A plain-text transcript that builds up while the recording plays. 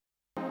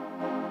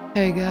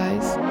Hey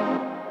guys,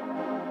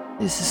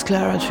 this is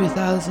Clara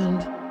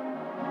 3000.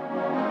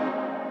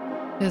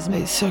 Here's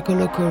my Circo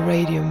Loco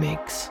radio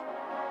mix.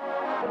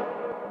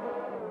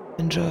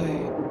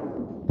 Enjoy.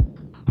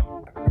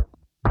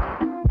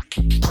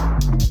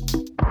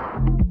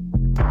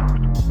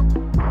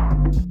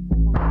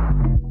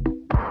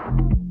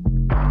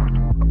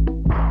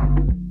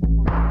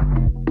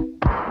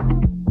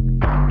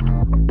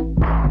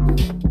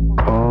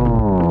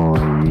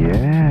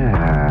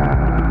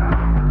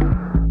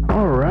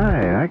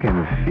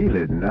 Feel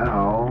it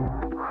now.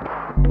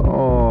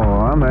 Oh,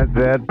 I'm at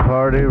that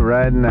party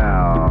right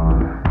now.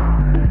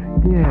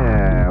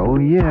 Yeah, oh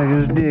yeah,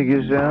 just dig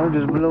yourself,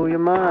 just blow your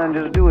mind,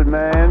 just do it,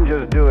 man,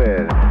 just do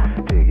it.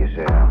 Dig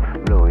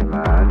yourself, blow your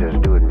mind,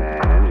 just do it,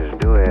 man, just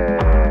do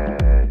it.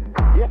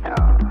 Yeah.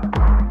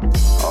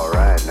 All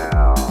right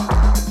now.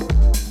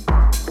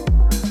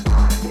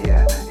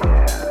 Yeah,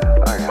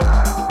 I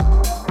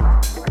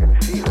can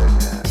feel it.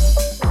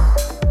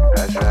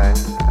 That's right.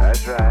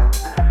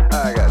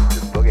 I got to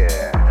boogie.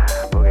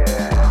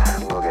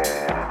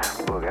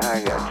 I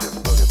got you,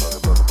 boogie.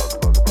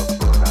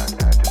 I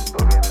got to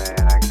boogie,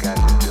 man. I got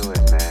to do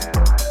it, man.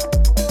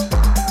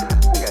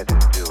 I got to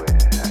do it.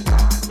 I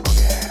got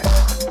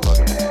to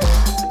boogie.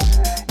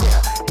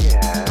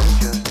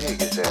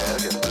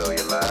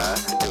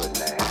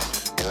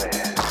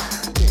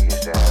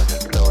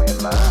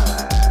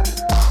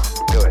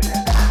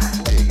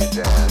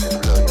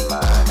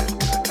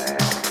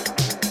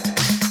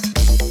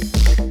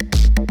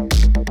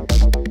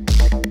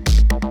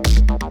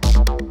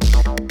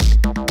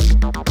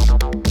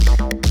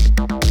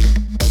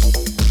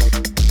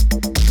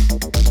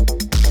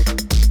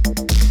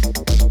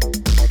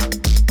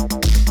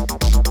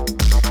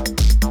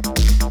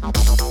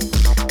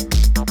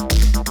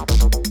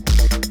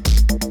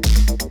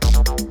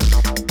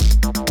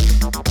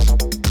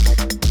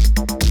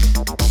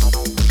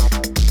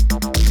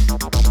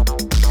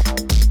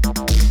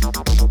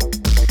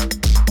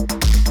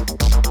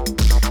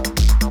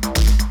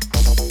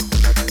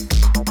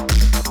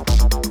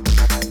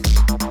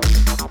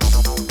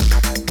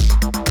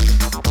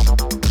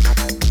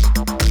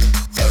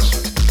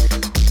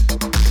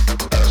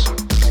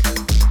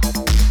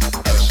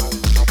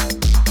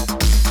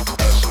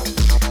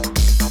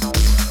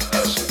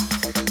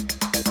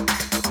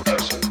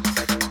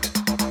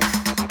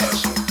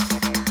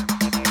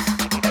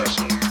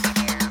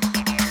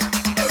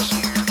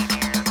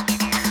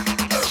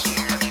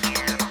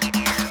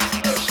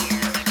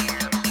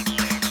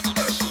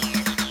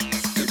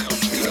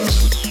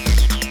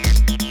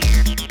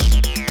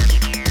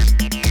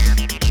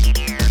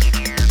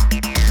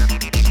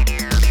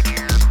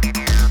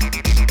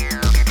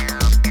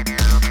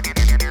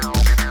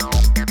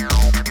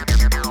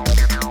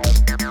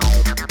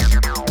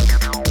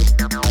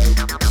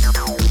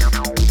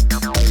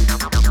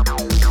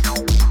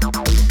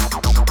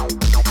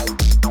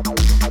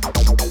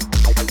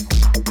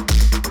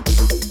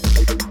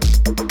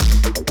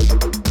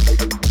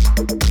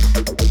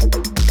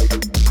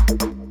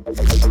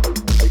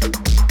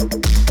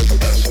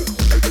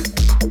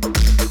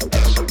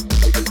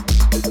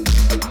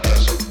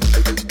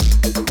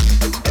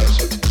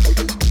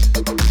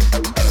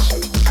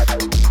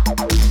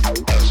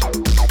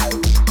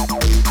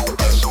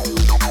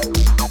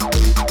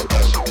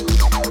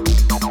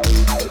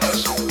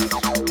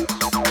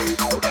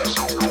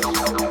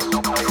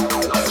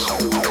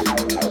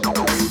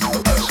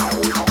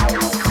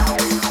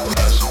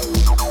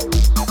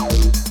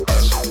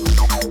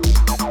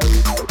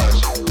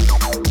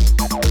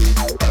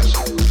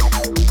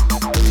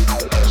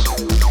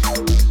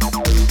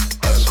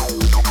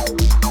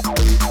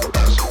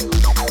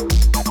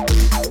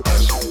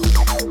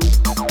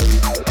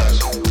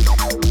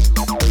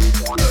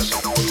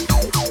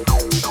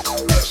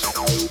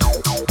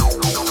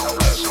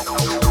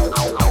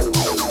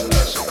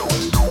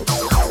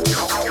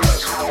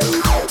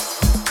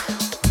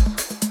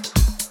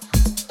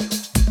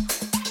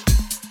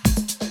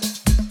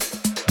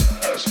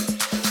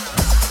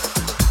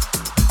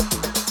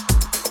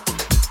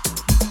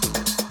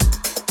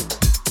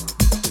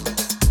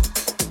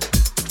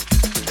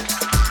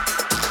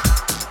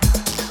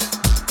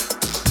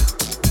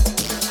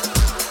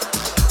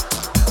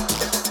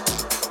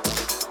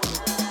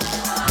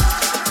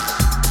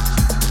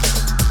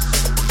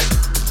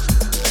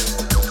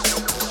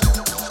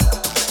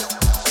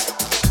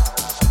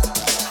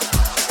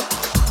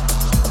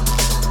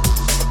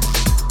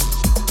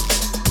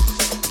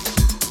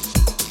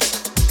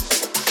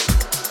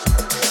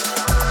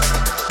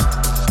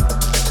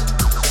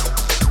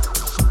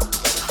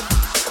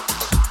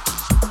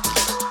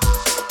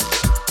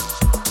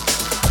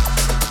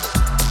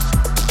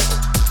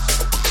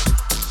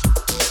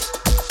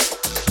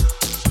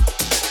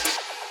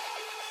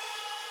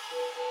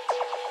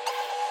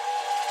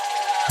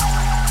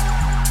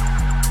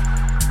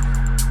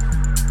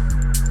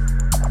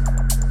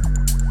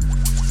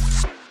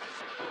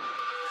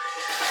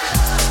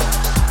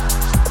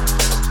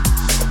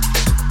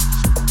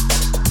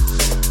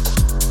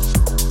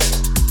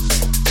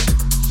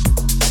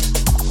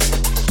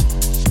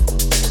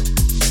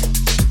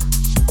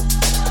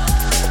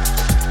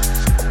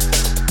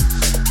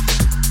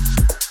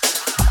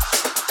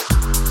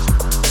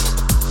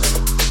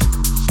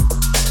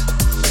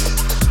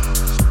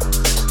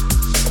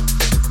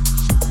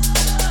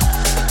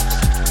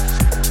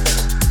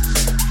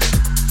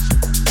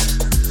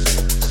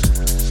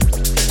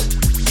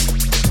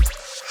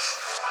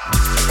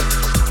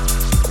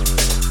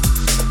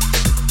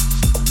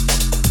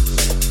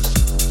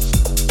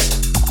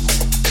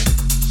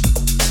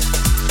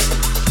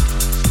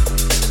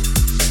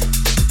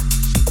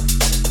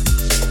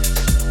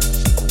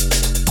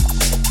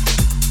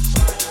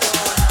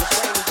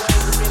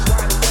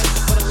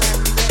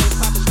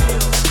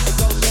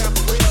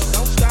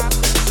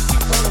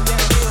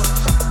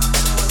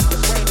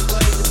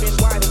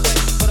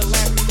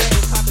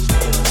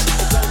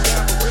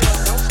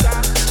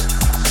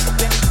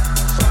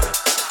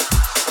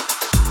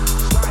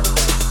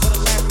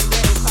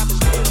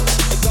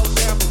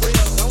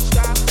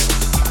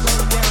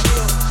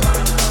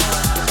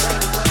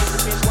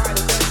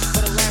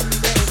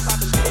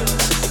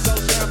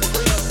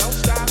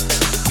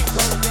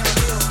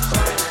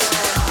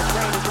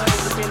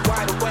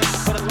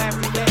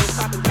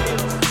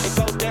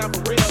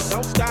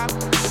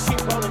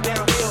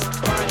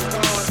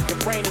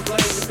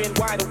 been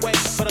wide awake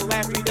for the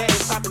last 3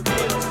 days, popping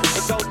pills.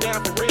 It goes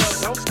down for real,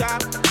 don't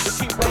stop.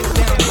 Just keep rolling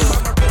down.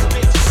 I'm a rich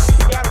bitch.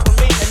 You got it from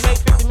me and made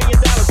 $50 million.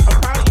 I'm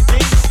proud of you,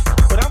 G.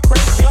 But I'm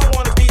crazy. You don't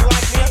wanna be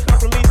like me. I come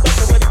from me,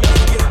 something where the young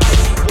get like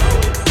me.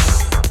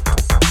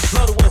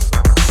 Blow the whistle.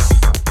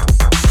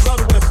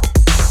 Blow the whistle.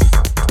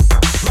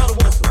 Blow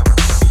the whistle.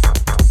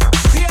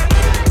 Yeah.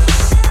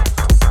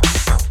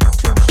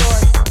 Too short.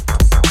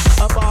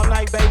 Up all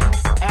night, baby.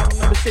 Album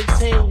number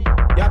 16.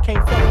 Y'all can't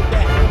fuck with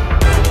that.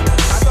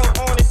 I go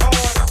on and on.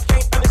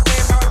 Can't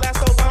understand how it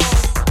lasts so long.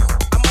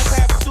 I must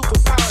have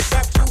superpowers.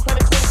 Rap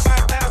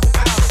 225,000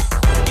 hours.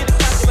 Get a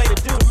calculator,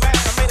 do the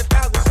math. I made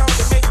 1,000 songs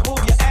that make you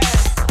move your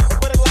ass. And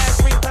for the last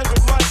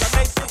 300 months, I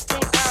made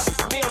 16,000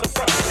 for me on the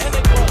front. And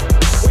they broke.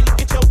 Where you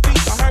get your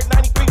beef? I heard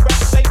 93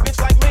 rappers say bitch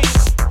like me.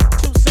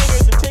 2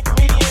 singers and 10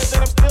 comedians,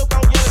 and I'm still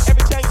gon' yell it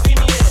every time you see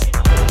me in.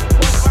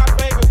 What's my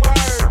favorite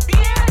word?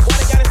 Why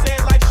they gotta say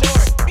it like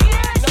short?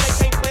 You know they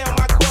can't play on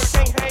my court,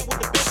 can't hang with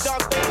the big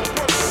dogs, they ain't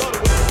work. Blow the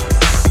whistle.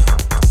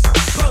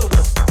 Blow the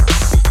whistle.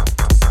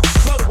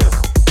 Blow the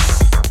whistle.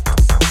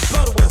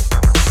 Blow the whistle.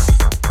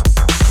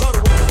 Blow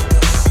the whistle.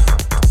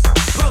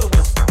 Blow the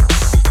whistle.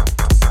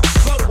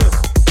 Blow the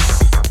whistle.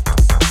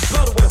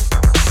 Blow the whistle.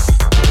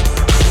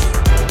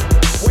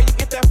 Where you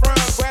get that from?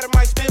 Brad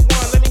might spit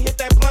one. Let me hit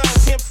that blunt.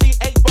 MC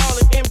 8 Ball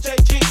and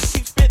MJG.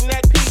 Keep spitting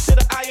that P to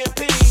the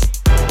IMP.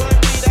 Bun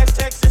B, that's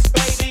Texas,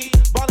 baby.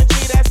 Ballin' G,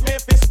 that's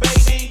Memphis,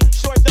 baby.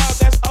 Short Dog,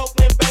 that's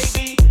Oakland,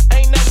 baby.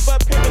 Ain't nothing but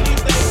pimpin'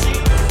 these days, G.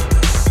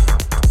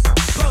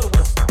 Blow the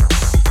whistle.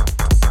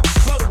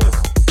 Blow the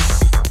whistle.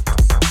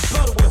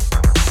 Blow the whistle.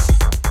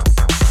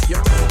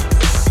 Yeah.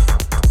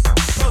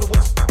 Blow the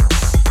whistle.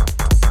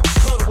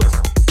 Blow the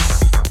whistle.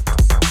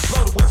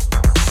 Blow the whistle.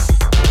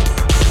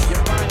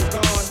 Your mind is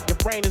gone, your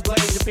brain is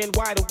laid. You've been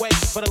wide awake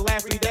for the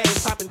last 3 days,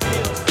 popping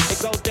pills. It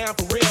goes down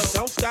for real,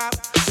 don't stop.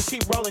 Just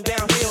keep rolling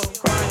downhill.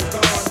 Crying is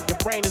gone, your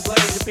brain is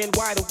laid. You've been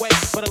wide awake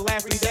for the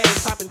last 3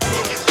 days, popping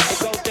pills. It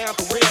goes down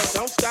for real,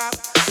 don't stop.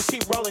 Just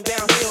keep rolling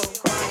downhill.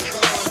 Crying is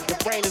gone, your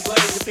brain is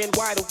laid. You've been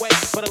wide awake for the last 3 days, popping pills. It goes down for real, don't stop. Just keep rolling downhill. Crying is gone, your brain is laid. You've been wide awake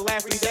for the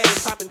last 3 days,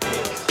 popping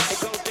pills. It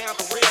goes down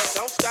for real,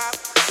 don't stop.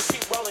 Just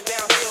keep rolling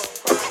downhill.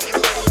 Crying is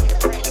gone, your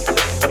brain is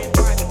laid. You've been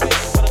wide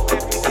awake for the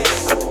last 3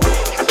 days, popping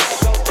pills.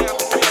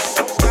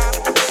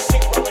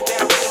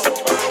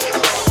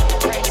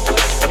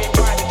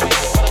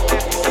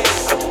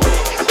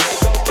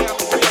 It goes down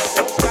for real,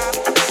 don't stop.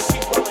 Just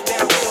keep rolling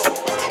downhill.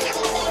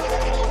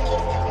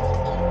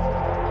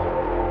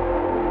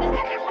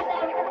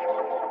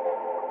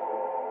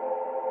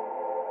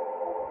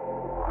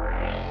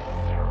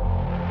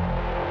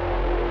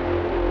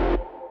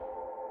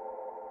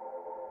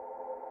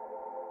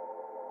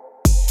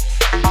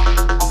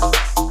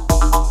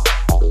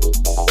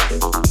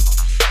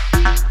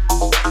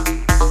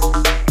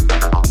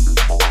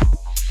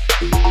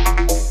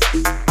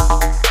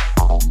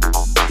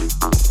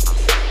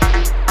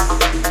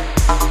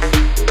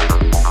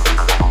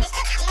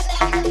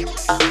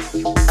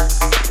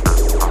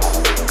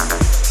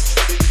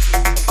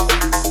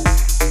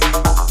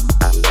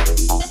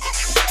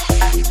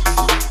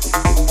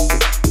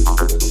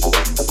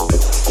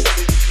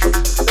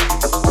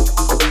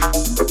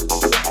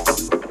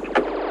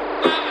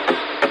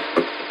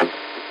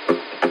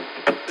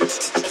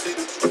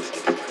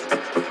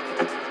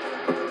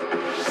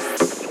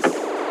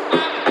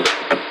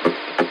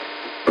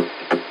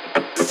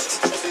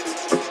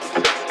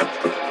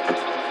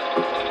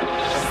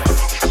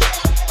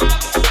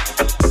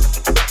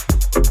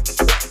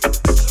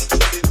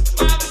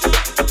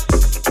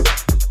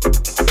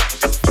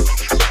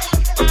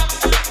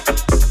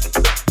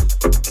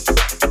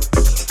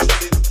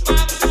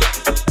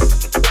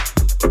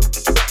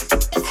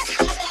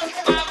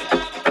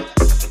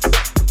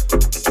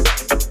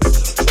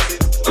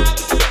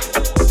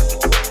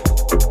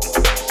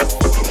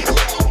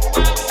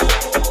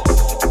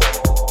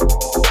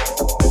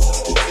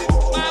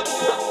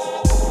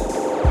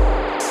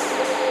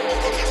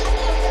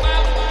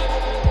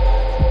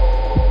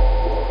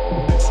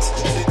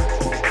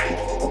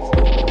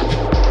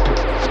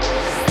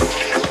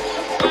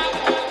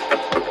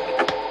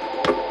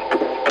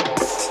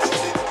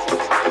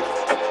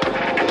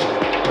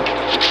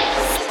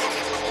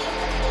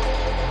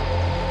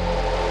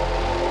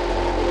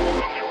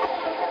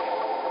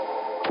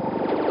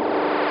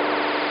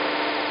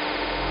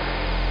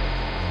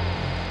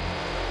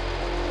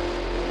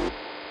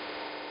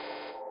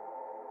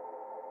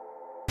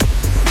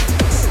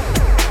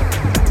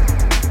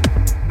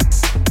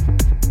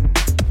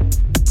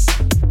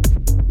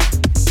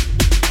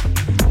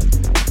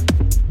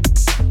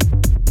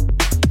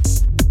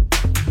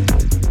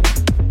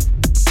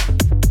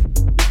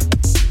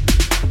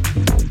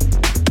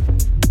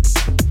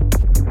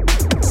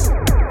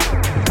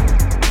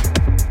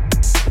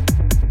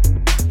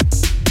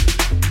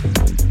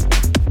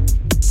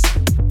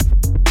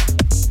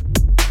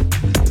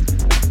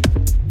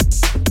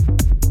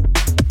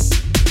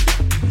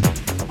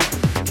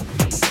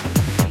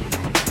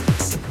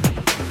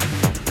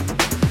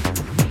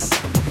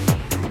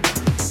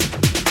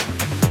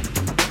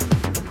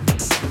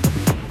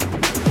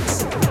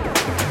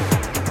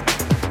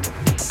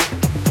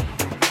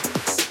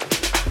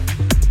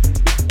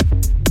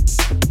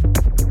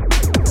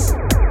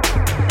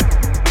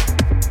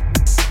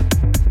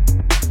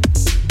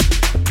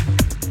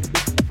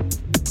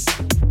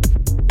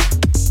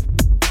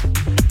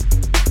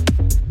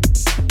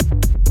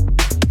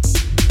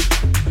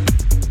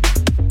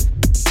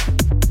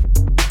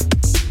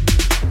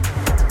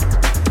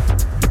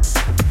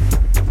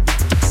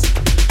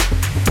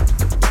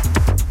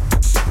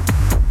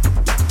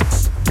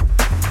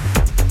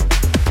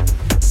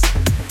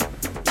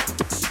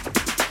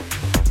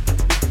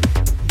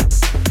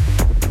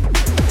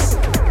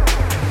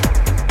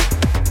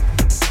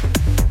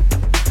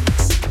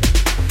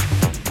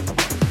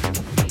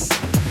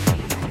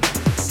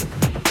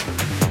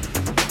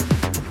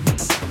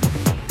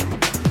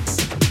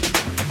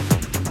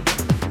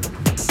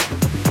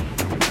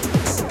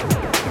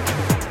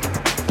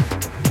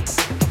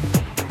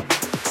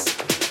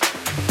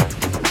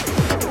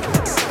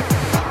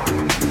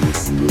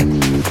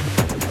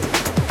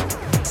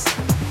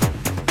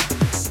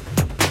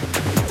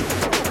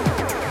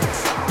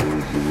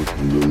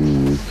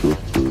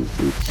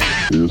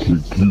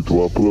 Какие-то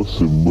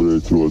вопросы,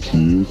 блять, у вас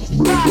есть,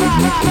 блять,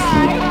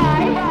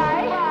 задействуйте.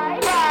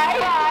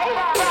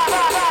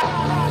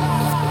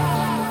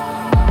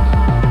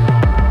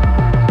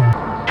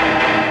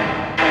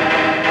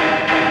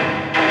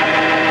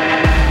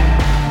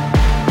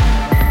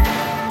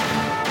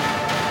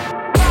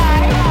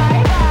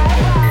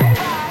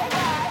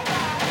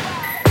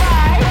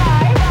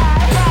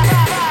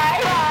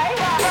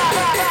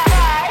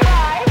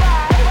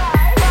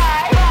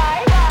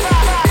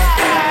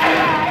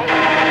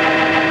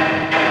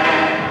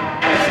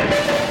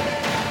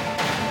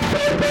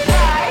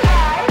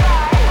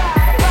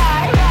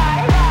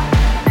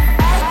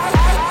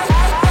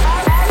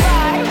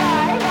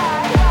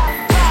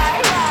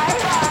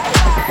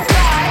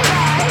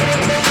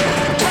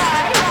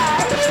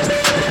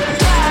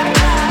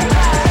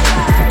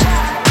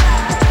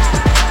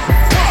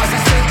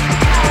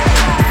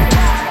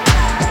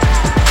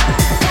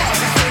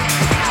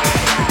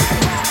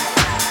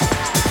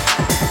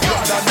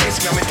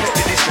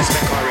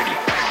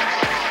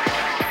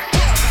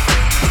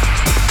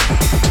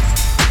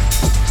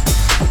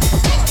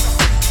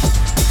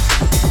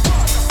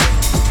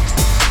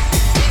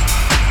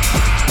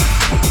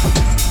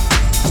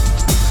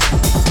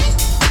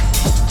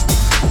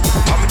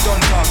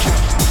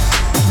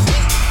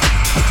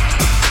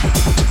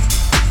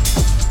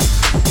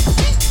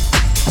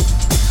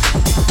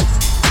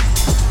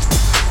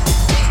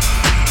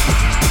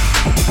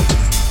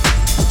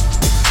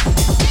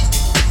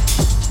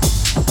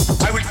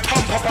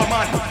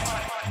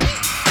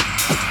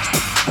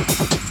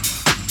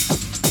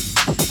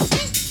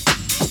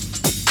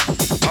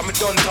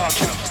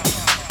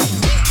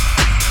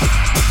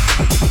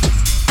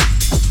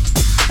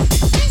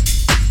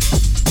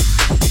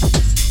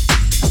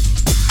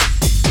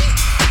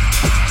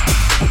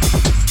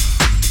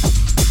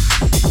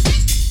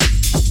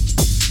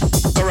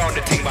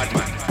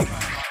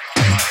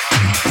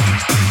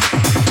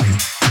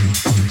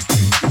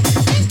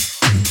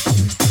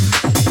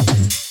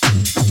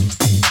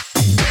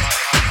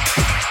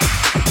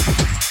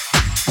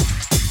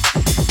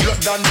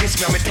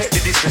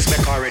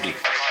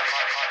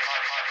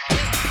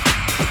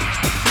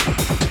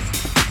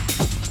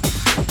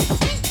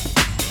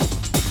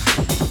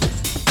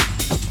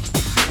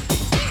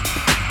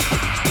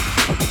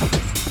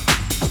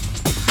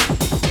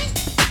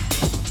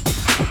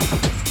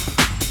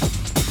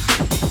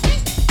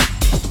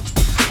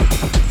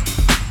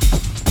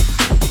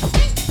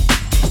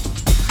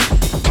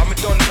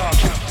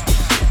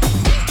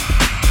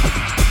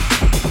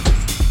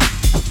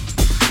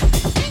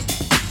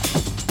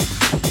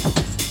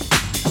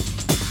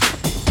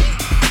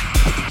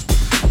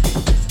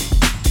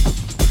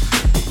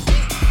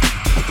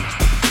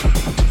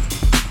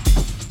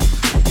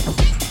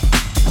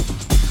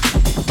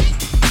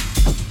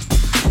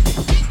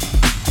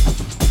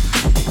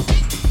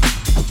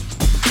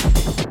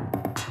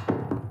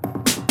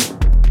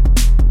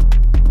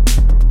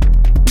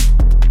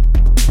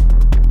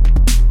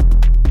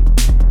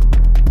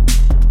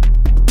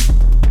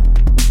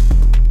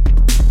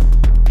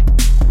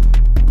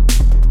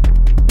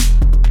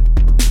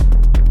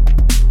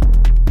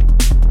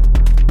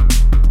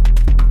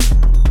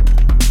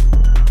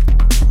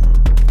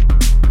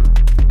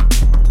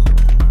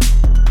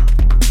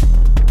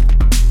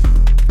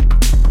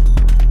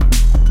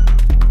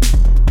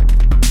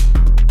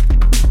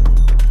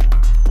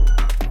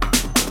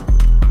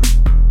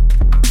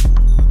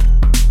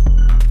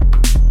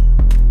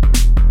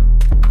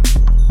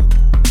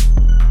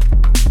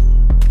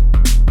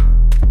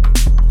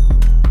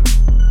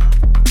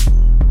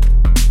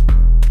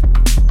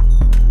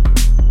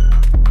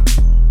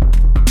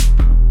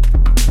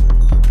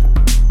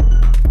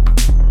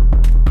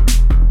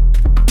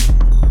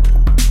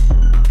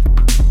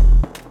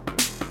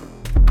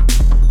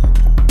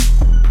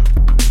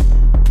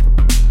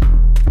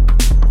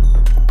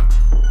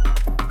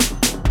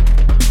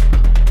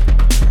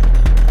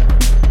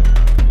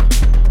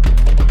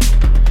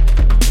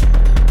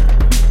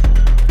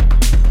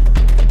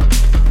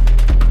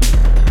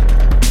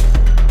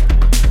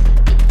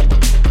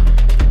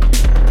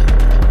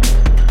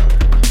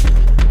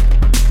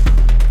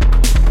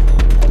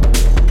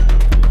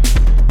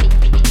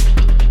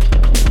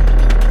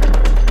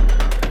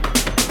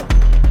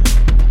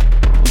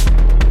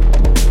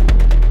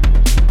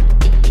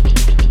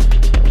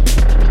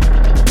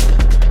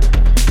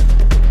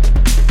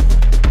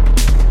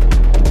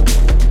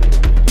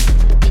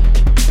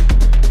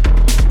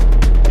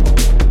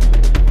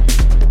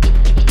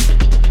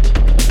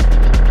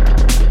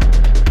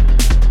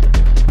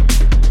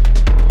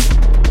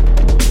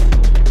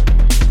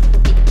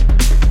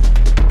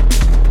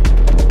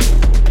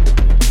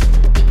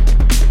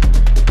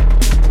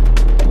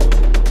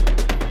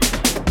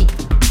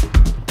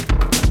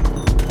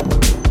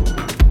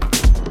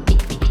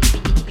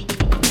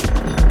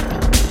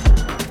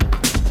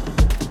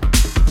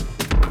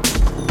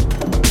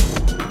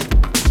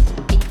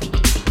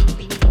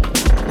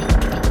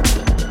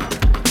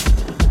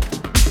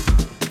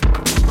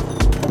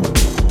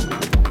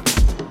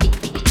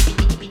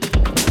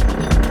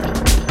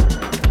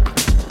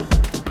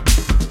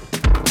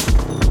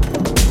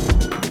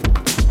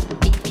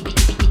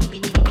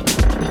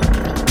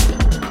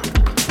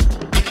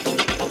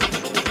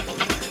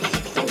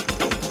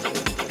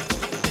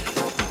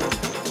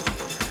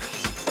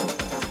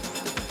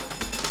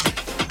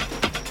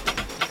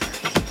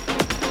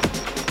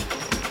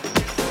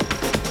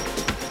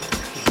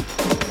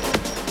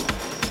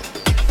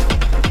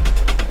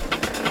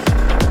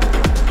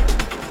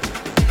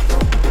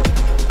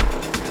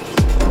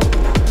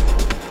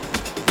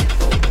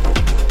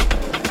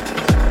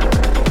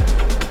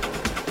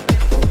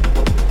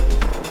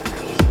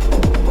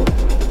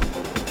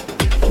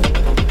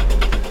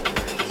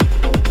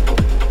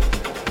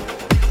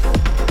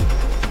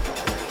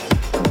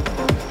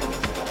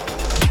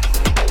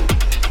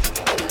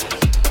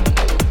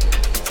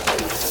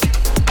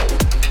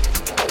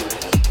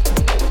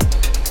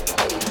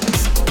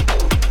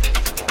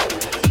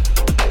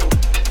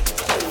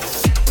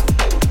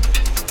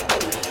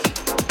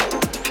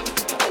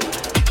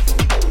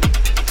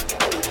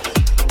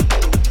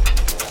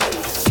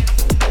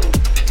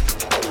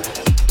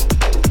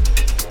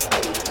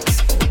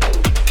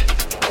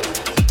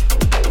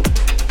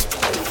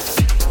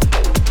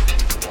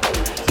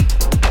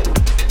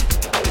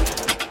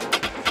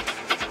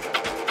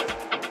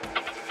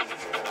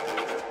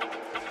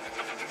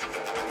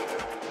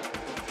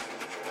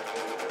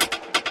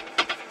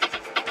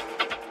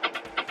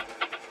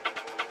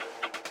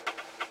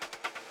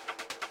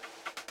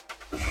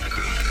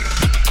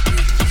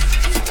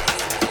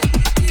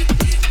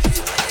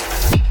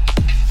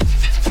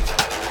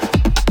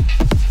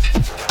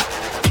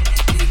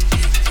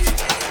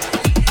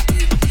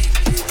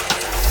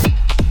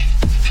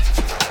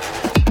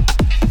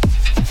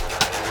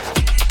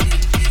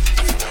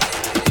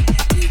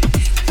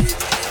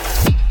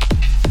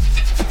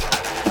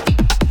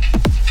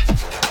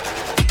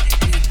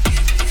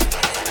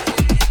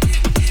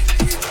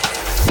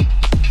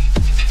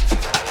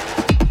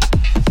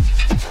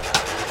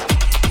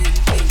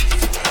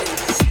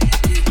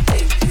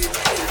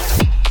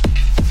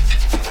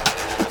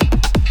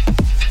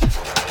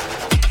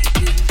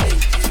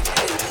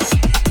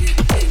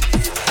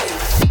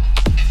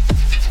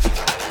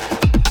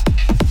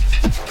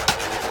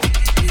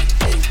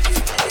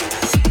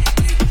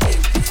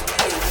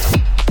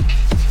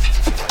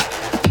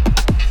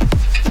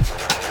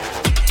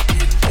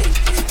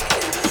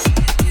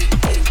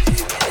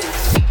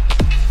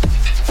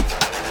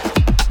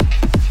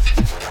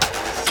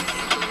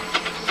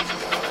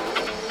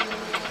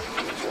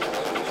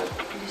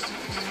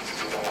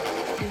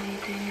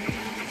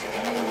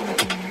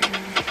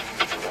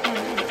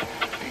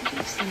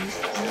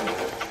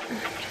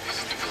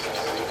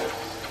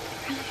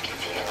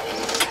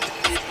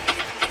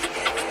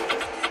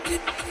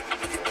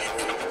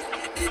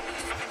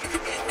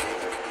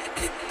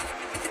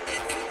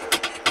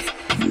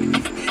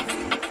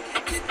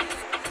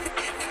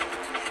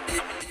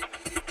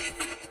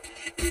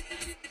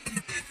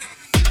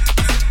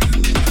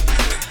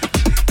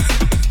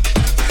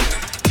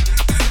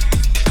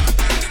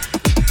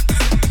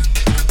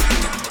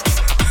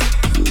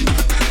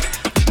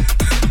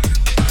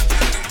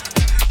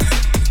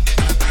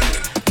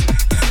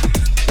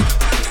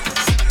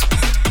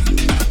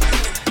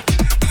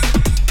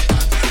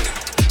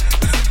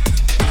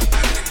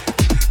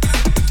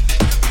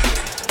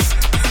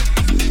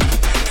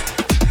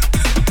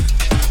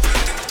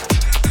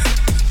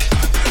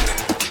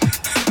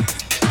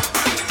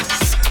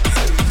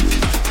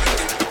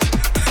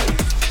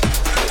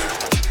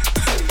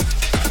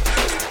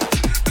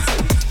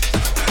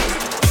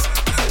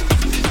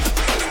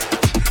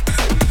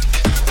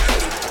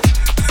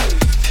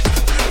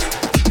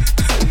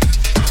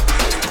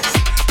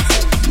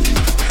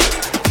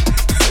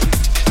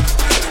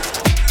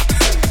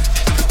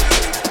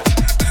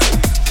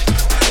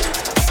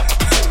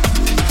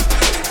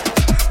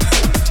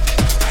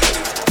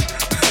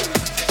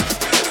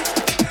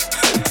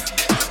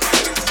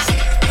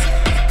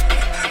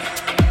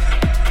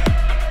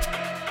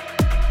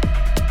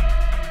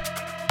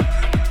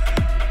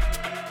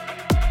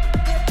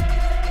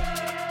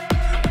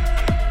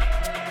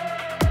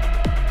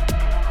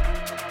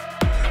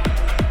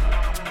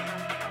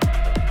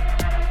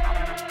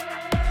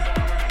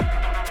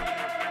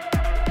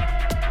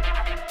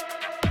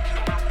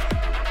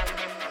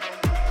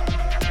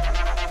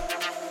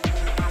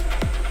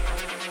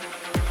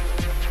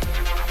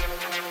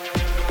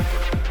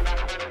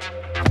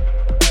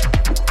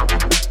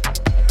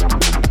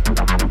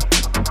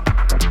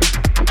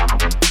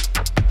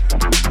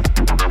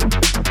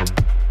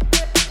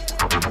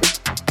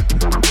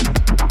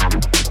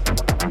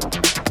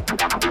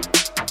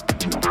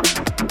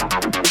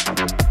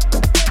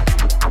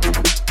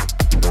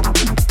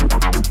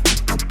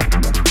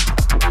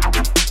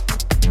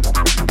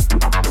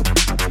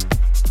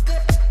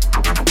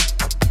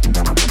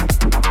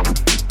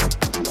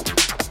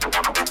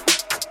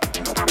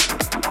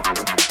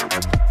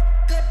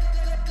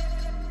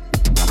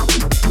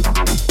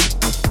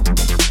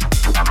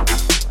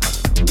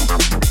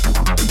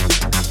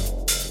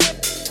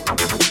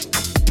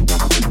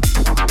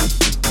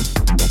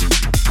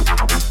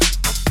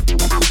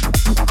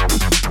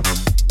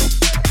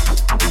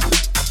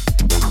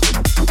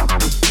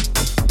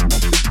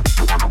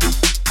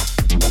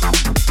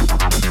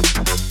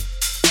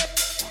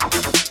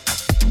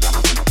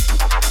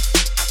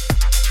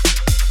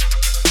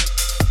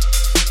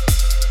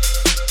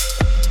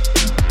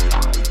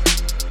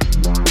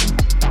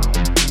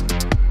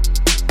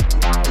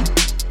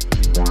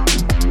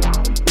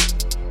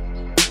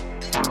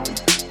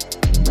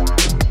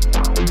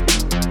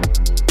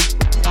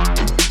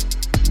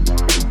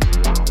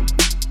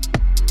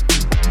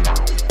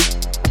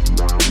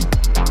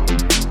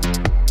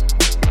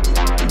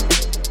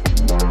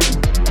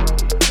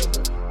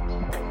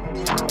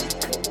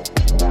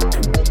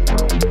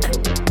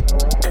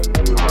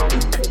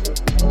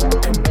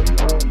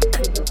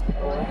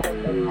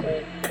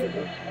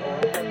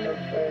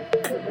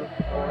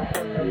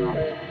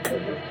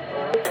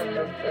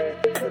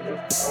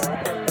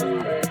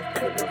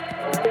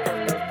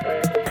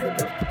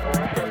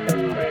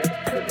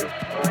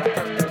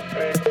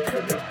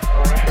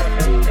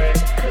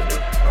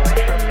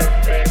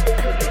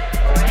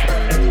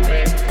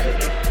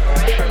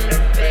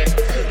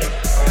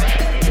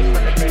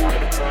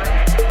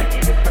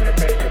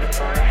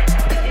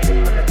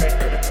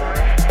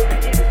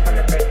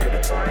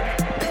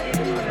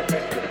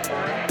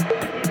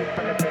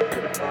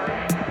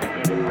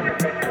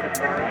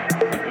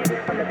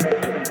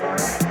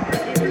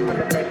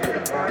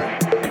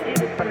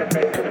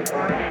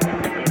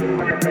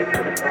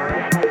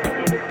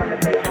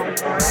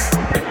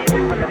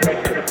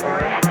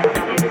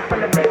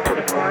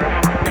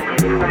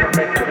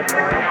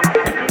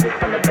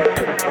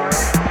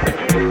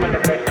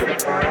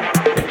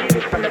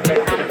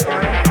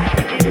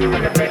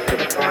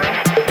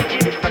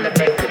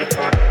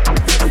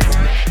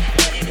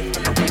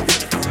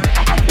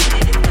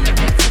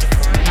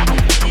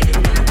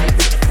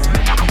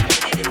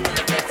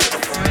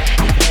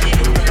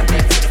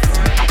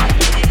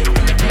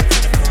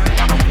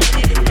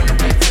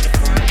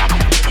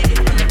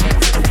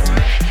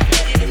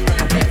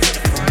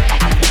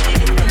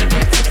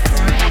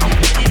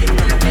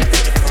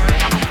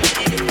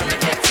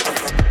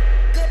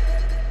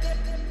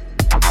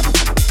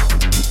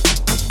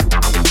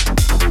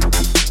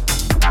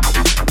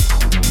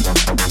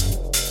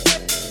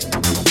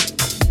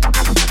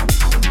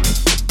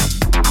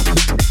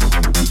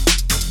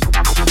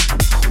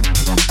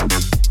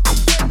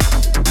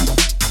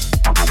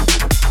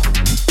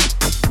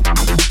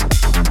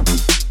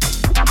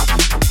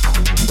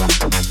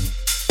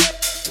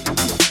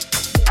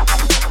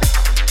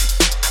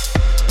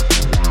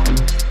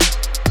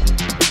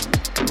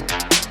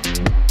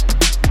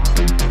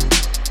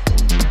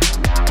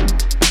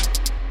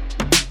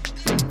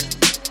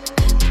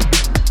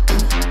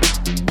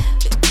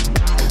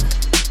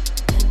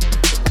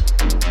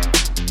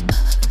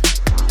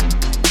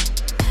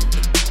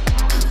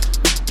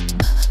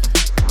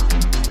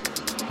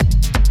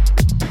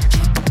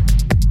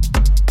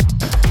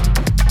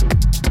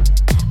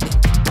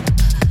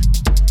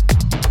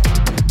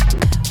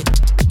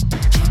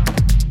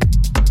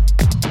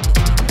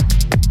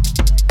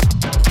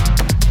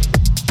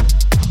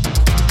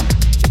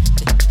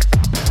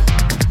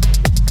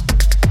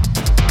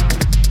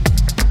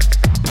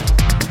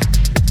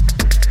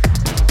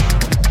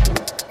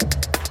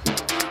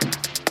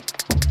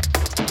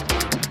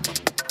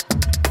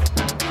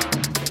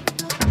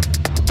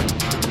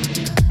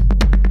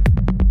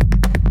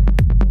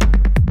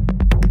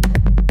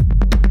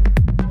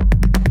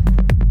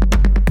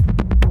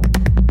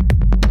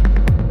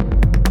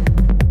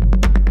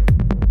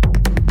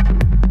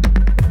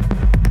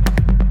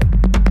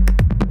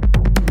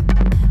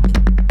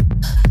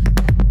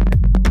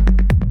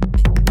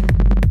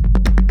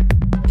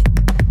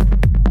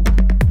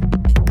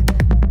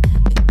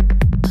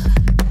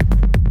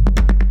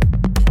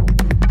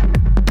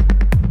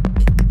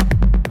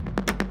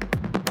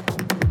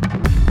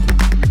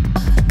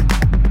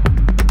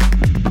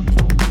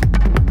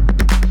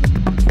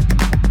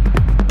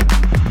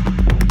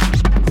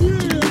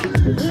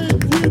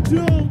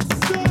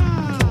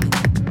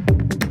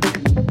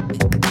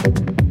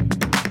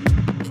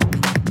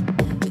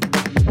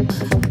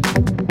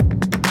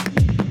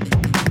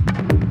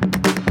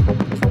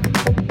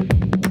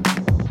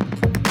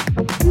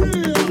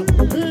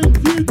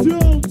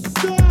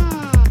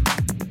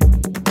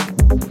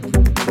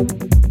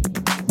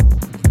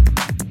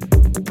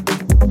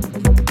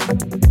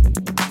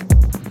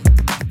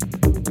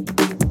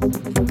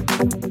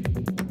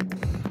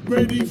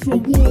 Ready for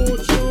war,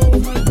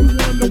 Joe. How you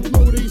wanna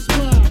blow they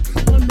spot?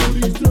 I know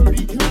these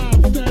dirty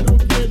cops that'll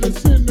get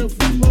us in if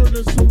we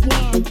murder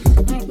survive.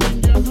 I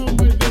bring your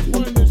Hummer, the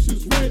punish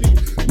is ready.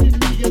 Meet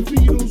me at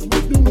Beatles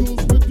with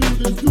noodles, but do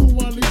this do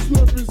while he's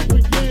slurping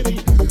spaghetti.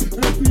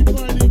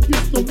 Everybody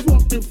gets the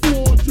fucking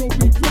floor. Joe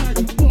be back,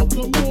 fuck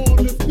them all.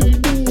 If they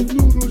move,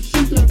 noodles,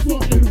 shoot that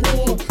fucking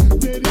whore.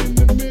 Dead in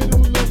the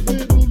middle of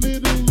little,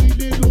 did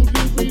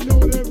we know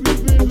every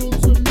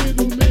riddle's a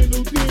middle,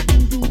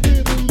 didn't do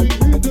diddly.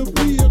 It'll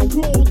be a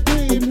cold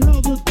game, how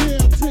the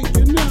dare take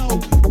it now.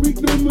 Make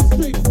no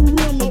mistake,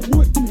 Pharrell, I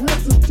wouldn't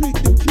hesitate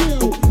to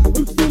kill.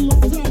 I'm still a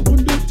top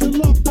when they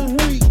chill off the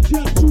hate.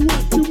 Catch you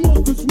at your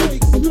mother's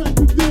wake. Smack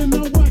you, then I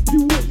whack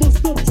you with my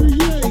stuff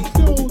Trier.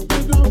 Know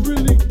that I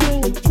really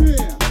don't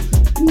care.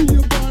 Pull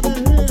you by the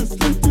hair,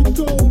 slit your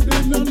throat,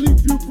 and I'll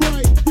leave you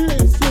right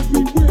there. So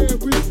beware,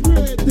 it's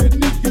red, that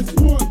niggas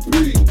want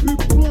big.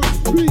 Big bucks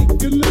speak,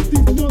 and let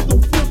these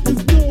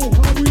motherfuckers know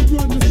how we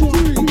run the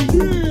street.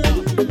 Yeah,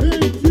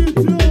 and you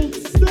don't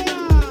stop.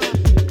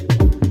 Stop.